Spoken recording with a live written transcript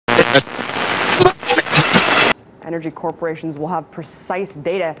Energy corporations will have precise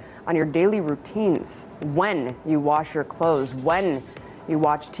data on your daily routines, when you wash your clothes, when you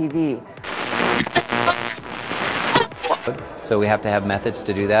watch TV. So we have to have methods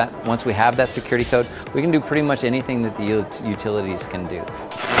to do that. Once we have that security code, we can do pretty much anything that the utilities can do.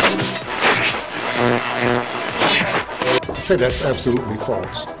 I say that's absolutely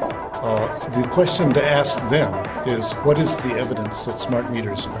false. The question to ask them is, what is the evidence that smart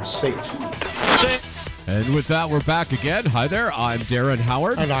meters are safe? And with that, we're back again. Hi there, I'm Darren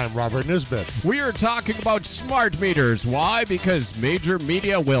Howard. And I'm Robert Nisbet. We are talking about smart meters. Why? Because major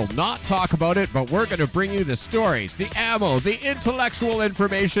media will not talk about it, but we're going to bring you the stories, the ammo, the intellectual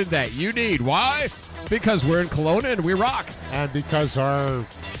information that you need. Why? Because we're in Kelowna and we rock. And because our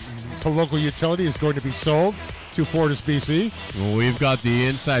local utility is going to be sold to Fortis, BC. Well, we've got the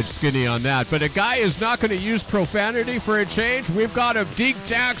inside skinny on that, but a guy is not going to use profanity for a change. We've got a Deke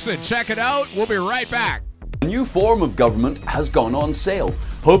Jackson. Check it out. We'll be right back. A new form of government has gone on sale,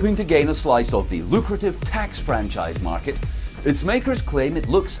 hoping to gain a slice of the lucrative tax franchise market. Its makers claim it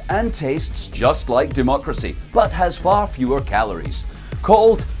looks and tastes just like democracy, but has far fewer calories.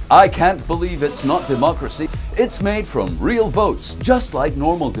 Called I Can't Believe It's Not Democracy, it's made from real votes, just like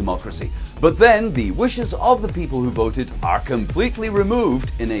normal democracy. But then the wishes of the people who voted are completely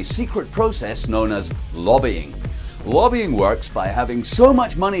removed in a secret process known as lobbying. Lobbying works by having so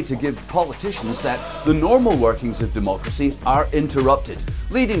much money to give politicians that the normal workings of democracy are interrupted,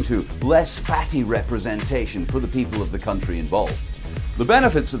 leading to less fatty representation for the people of the country involved. The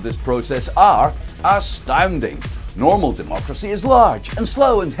benefits of this process are astounding. Normal democracy is large and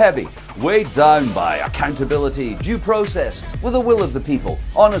slow and heavy, weighed down by accountability, due process, with the will of the people,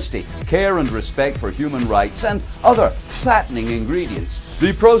 honesty, care and respect for human rights, and other fattening ingredients.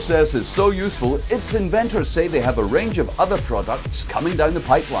 The process is so useful, its inventors say they have a range of other products coming down the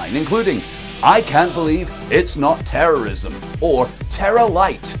pipeline, including I Can't Believe It's Not Terrorism, or Terra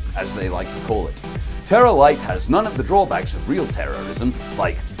Light, as they like to call it. Terra Light has none of the drawbacks of real terrorism,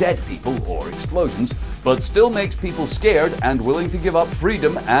 like dead people or explosions, but still makes people scared and willing to give up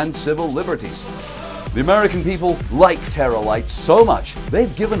freedom and civil liberties. The American people like Terra Light so much,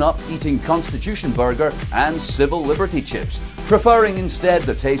 they've given up eating Constitution Burger and civil liberty chips, preferring instead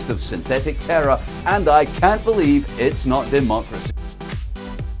the taste of synthetic Terra, and I can't believe it's not democracy.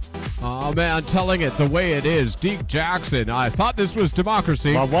 Oh man, telling it the way it is. Deke Jackson, I thought this was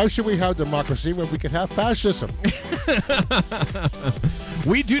democracy. Well, why should we have democracy when we can have fascism?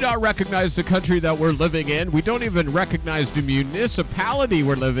 We do not recognize the country that we're living in. We don't even recognize the municipality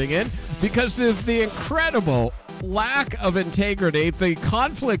we're living in because of the incredible lack of integrity, the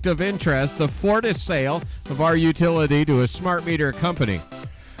conflict of interest, the Fortis sale of our utility to a smart meter company.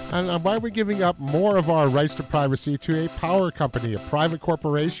 And why are we giving up more of our rights to privacy to a power company, a private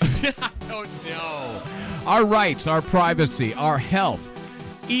corporation? Oh, no. Our rights, our privacy, our health,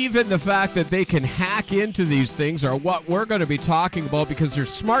 even the fact that they can hack into these things are what we're going to be talking about because they're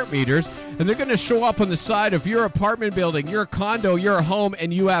smart meters and they're going to show up on the side of your apartment building, your condo, your home,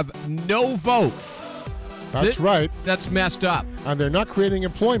 and you have no vote. That's right. That's messed up. And they're not creating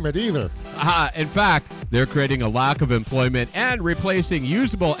employment either. In fact, they're creating a lack of employment and replacing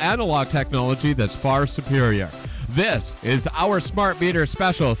usable analog technology that's far superior. This is our Smart Meter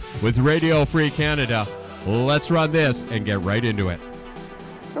Special with Radio Free Canada. Let's run this and get right into it.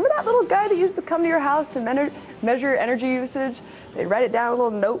 Remember that little guy that used to come to your house to measure your energy usage? They'd write it down on a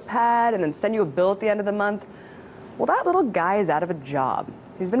little notepad and then send you a bill at the end of the month. Well, that little guy is out of a job.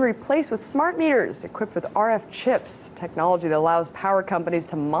 He's been replaced with smart meters equipped with RF chips, technology that allows power companies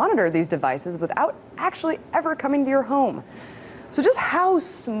to monitor these devices without actually ever coming to your home. So just how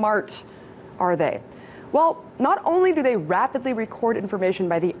smart are they? Well, not only do they rapidly record information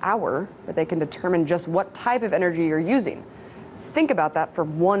by the hour, but they can determine just what type of energy you're using. Think about that for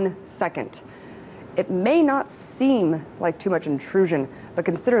 1 second. It may not seem like too much intrusion, but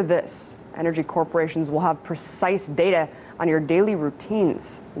consider this. Energy corporations will have precise data on your daily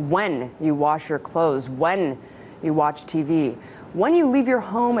routines, when you wash your clothes, when you watch TV, when you leave your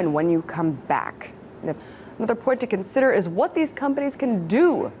home, and when you come back. And another point to consider is what these companies can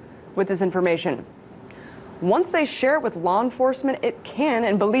do with this information. Once they share it with law enforcement, it can,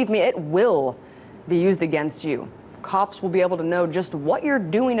 and believe me, it will be used against you. Cops will be able to know just what you're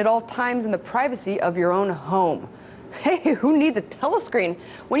doing at all times in the privacy of your own home. Hey, who needs a telescreen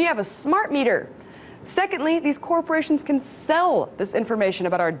when you have a smart meter? Secondly, these corporations can sell this information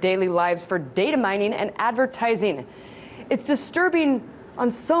about our daily lives for data mining and advertising. It's disturbing on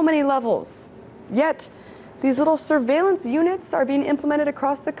so many levels. Yet, These little surveillance units are being implemented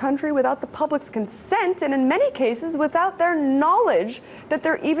across the country without the public's consent, and in many cases without their knowledge that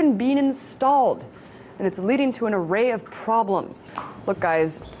they're even being installed. And it's leading to an array of problems. Look,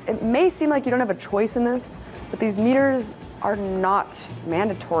 guys, it may seem like you don't have a choice in this, but these meters are not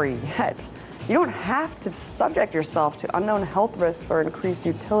mandatory yet. You don't have to subject yourself to unknown health risks or increased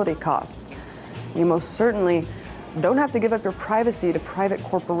utility costs. You most certainly don't have to give up your privacy to private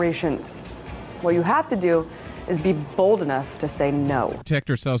corporations. What you have to do is be bold enough to say no.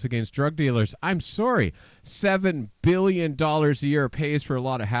 Protect ourselves against drug dealers. I'm sorry, $7 billion a year pays for a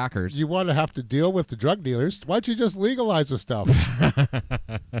lot of hackers. You want to have to deal with the drug dealers? Why don't you just legalize the stuff?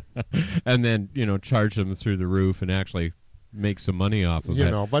 And then, charge them through the roof and actually make some money off of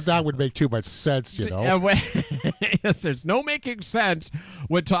it. But that would make too much sense, Yes, there's no making sense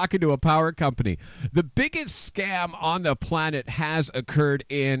when talking to a power company. The biggest scam on the planet has occurred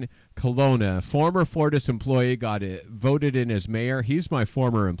in Kelowna. Former Fortis employee got voted in as mayor. He's my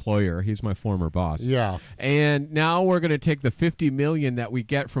former employer. He's my former boss. Yeah. And now we're going to take the $50 million that we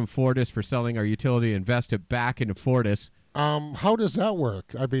get from Fortis for selling our utility, invest it back into Fortis. How does that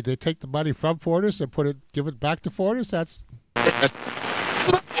work? I mean, they take the money from Fortis and give it back to Fortis? That's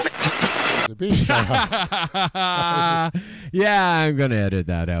yeah, I'm going to edit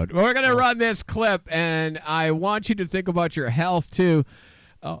that out. We're going to run this clip, and I want you to think about your health, too.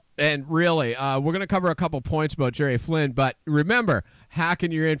 And really, we're going to cover a couple points about Jerry Flynn, but remember,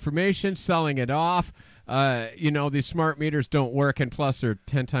 hacking your information, selling it off, these smart meters don't work, and plus they're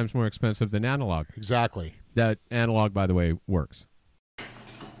 10 times more expensive than analog. Exactly. That analog, by the way, works.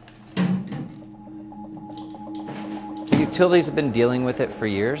 Utilities have been dealing with it for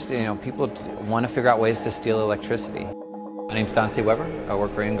years. People want to figure out ways to steal electricity. My name's Don C. Weber. I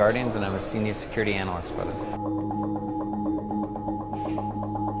work for Guardians, and I'm a senior security analyst for them.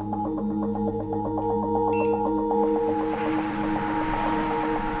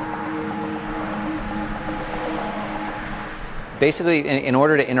 Basically, in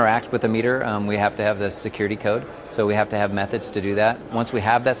order to interact with a meter, we have to have the security code. So we have to have methods to do that. Once we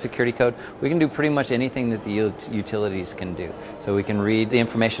have that security code, we can do pretty much anything that the utilities can do. So we can read the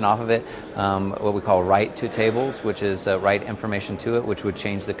information off of it, what we call write to tables, which is write information to it, which would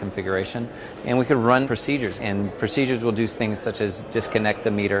change the configuration. And we could run procedures, and procedures will do things such as disconnect the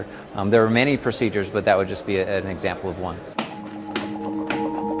meter. There are many procedures, but that would just be an example of one.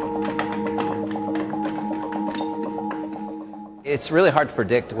 It's really hard to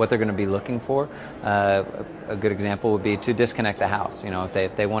predict what they're going to be looking for. A good example would be to disconnect the house.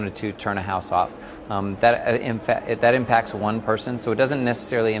 If they wanted to turn a house off, that impacts one person, so it doesn't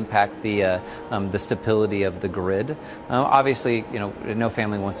necessarily impact the stability of the grid. Obviously, no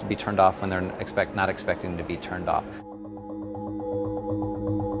family wants to be turned off when they're not expecting to be turned off.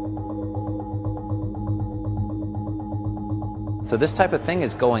 So this type of thing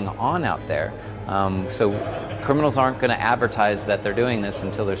is going on out there. So criminals aren't going to advertise that they're doing this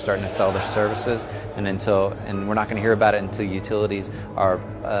until they're starting to sell their services, and we're not going to hear about it until utilities are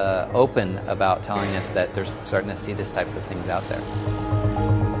open about telling us that they're starting to see these types of things out there.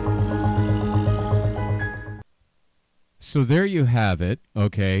 So there you have it,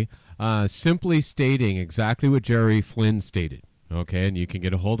 okay? Simply stating exactly what Jerry Flynn stated. Okay, and you can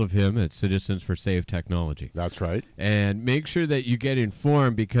get a hold of him at Citizens for Safe Technology. That's right. And make sure that you get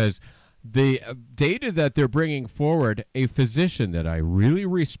informed, because the data that they're bringing forward, a physician that I really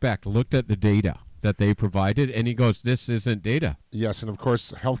respect looked at the data that they provided, and he goes, this isn't data. Yes, and of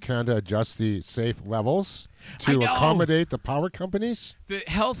course, Health Canada adjusts the safe levels to accommodate the power companies. The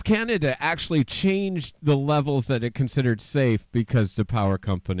Health Canada actually changed the levels that it considered safe because the power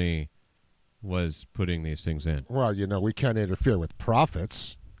company was putting these things in. Well, we can't interfere with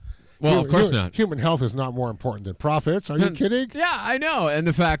profits. Well, of course not. Human health is not more important than profits. Are you kidding? Yeah, I know. And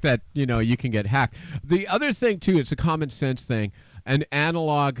the fact that, you can get hacked. The other thing, too, it's a common sense thing. An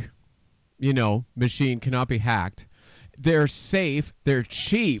analog, machine cannot be hacked. They're safe. They're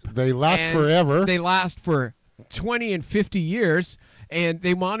cheap. They last forever. They last for 20 and 50 years. And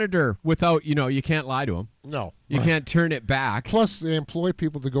they monitor without, you can't lie to them. No. You can't turn it back. Plus, they employ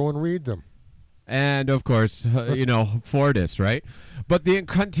people to go and read them. And, of course, Fortis, right? But the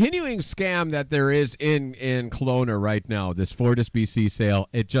continuing scam that there is in Kelowna right now, this Fortis BC sale,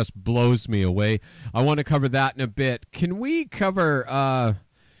 it just blows me away. I want to cover that in a bit. Can we cover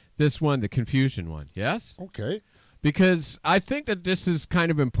this one, the confusion one? Yes? Okay. Because I think that this is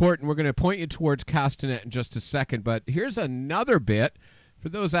kind of important. We're going to point you towards Castanet in just a second. But here's another bit for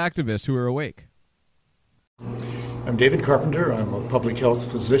those activists who are awake. I'm David Carpenter. I'm a public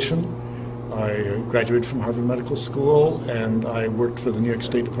health physician. I graduated from Harvard Medical School, and I worked for the New York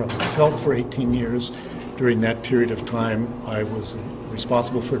State Department of Health for 18 years. During that period of time, I was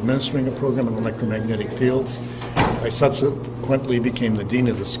responsible for administering a program in electromagnetic fields. I subsequently became the Dean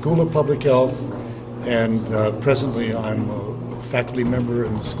of the School of Public Health, and presently I'm a faculty member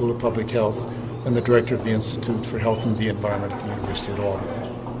in the School of Public Health and the Director of the Institute for Health and the Environment at the University of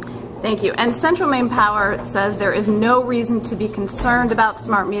Albany. Thank you. And Central Maine Power says there is no reason to be concerned about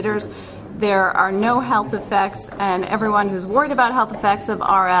smart meters. There are no health effects, and everyone who's worried about health effects of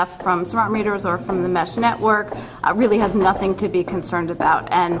RF from smart meters or from the mesh network really has nothing to be concerned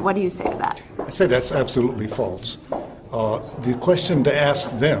about. And what do you say to that? I say that's absolutely false. The question to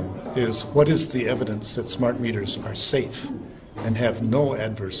ask them is, what is the evidence that smart meters are safe and have no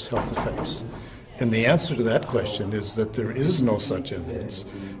adverse health effects? And the answer to that question is that there is no such evidence.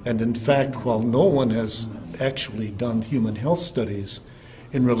 And in fact, while no one has actually done human health studies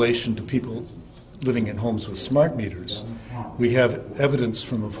in relation to people living in homes with smart meters, we have evidence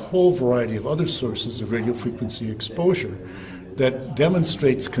from a whole variety of other sources of radio frequency exposure that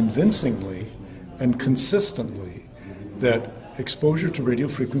demonstrates convincingly and consistently that exposure to radio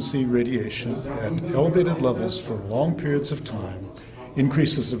frequency radiation at elevated levels for long periods of time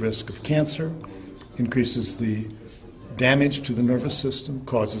increases the risk of cancer, increases the damage to the nervous system,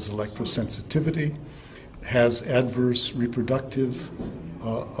 causes electrosensitivity, has adverse reproductive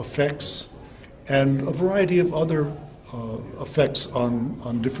effects, and a variety of other effects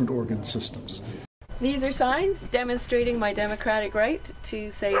on different organ systems. These are signs demonstrating my democratic right to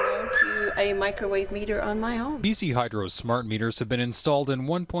say no to a microwave meter on my home. BC Hydro's smart meters have been installed in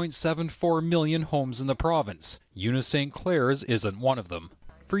 1.74 million homes in the province. Una St. Clair's isn't one of them.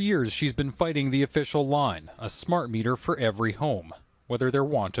 For years, she's been fighting the official line, a smart meter for every home, whether they're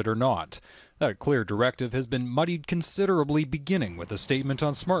wanted or not. That clear directive has been muddied considerably, beginning with a statement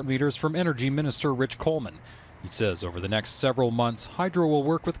on smart meters from Energy Minister Rich Coleman. He says over the next several months, Hydro will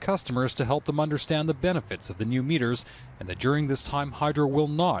work with customers to help them understand the benefits of the new meters, and that during this time Hydro will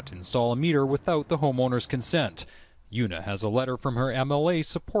not install a meter without the homeowner's consent. Una has a letter from her MLA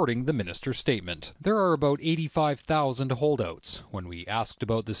supporting the minister's statement. There are about 85,000 holdouts. When we asked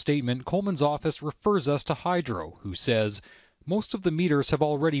about the statement, Coleman's office refers us to Hydro, who says, "Most of the meters have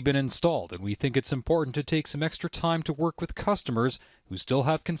already been installed, and we think it's important to take some extra time to work with customers who still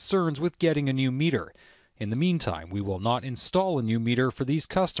have concerns with getting a new meter. In the meantime, we will not install a new meter for these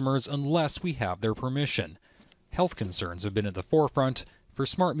customers unless we have their permission." Health concerns have been at the forefront for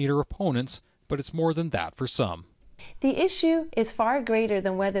smart meter opponents, but it's more than that for some. The issue is far greater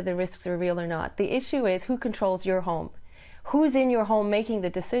than whether the risks are real or not. The issue is who controls your home. Who's in your home making the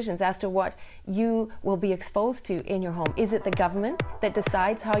decisions as to what you will be exposed to in your home? Is it the government that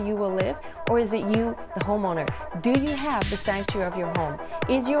decides how you will live, or is it you, the homeowner? Do you have the sanctuary of your home?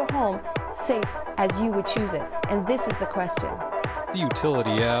 Is your home safe as you would choose it? And this is the question. The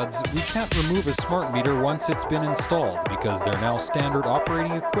utility adds, "We can't remove a smart meter once it's been installed because they're now standard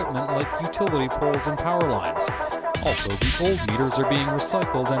operating equipment like utility poles and power lines. Also, the old meters are being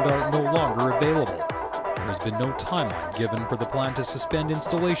recycled and are no longer available." There has been no timeline given for the plan to suspend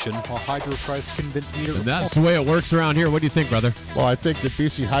installation while Hydro tries to convince meter... And that's the way it works around here. What do you think, brother? Well, I think that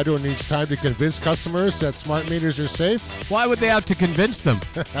BC Hydro needs time to convince customers that smart meters are safe. Why would they have to convince them?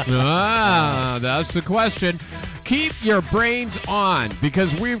 That's the question. Keep your brains on,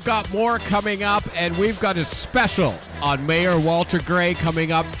 because we've got more coming up, and we've got a special on Mayor Walter Gray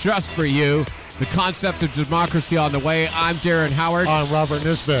coming up just for you. The concept of democracy on the way. I'm Darren Howard. I'm Robert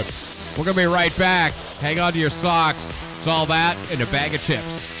Nisbet. We're going to be right back. Hang on to your socks. It's all that in a bag of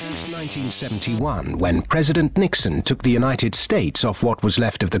chips. Since 1971, when President Nixon took the United States off what was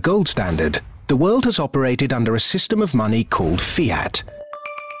left of the gold standard, the world has operated under a system of money called fiat.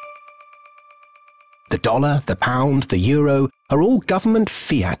 The dollar, the pound, the euro are all government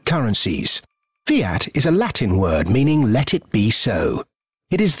fiat currencies. Fiat is a Latin word meaning "let it be so."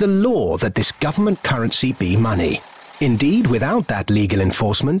 It is the law that this government currency be money. Indeed, without that legal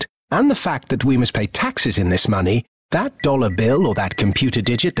enforcement, and the fact that we must pay taxes in this money, that dollar bill or that computer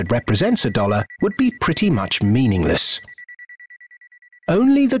digit that represents a dollar would be pretty much meaningless.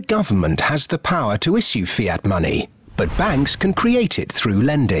 Only the government has the power to issue fiat money, but banks can create it through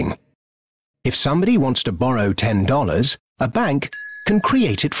lending. If somebody wants to borrow $10, a bank can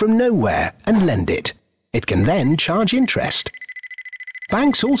create it from nowhere and lend it. It can then charge interest.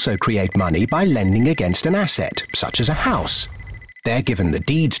 Banks also create money by lending against an asset, such as a house. They're given the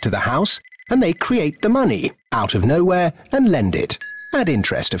deeds to the house, and they create the money out of nowhere and lend it, at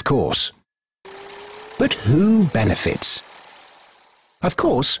interest, of course. But who benefits? Of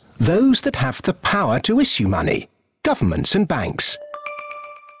course, those that have the power to issue money, governments and banks.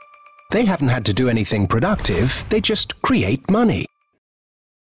 They haven't had to do anything productive, they just create money.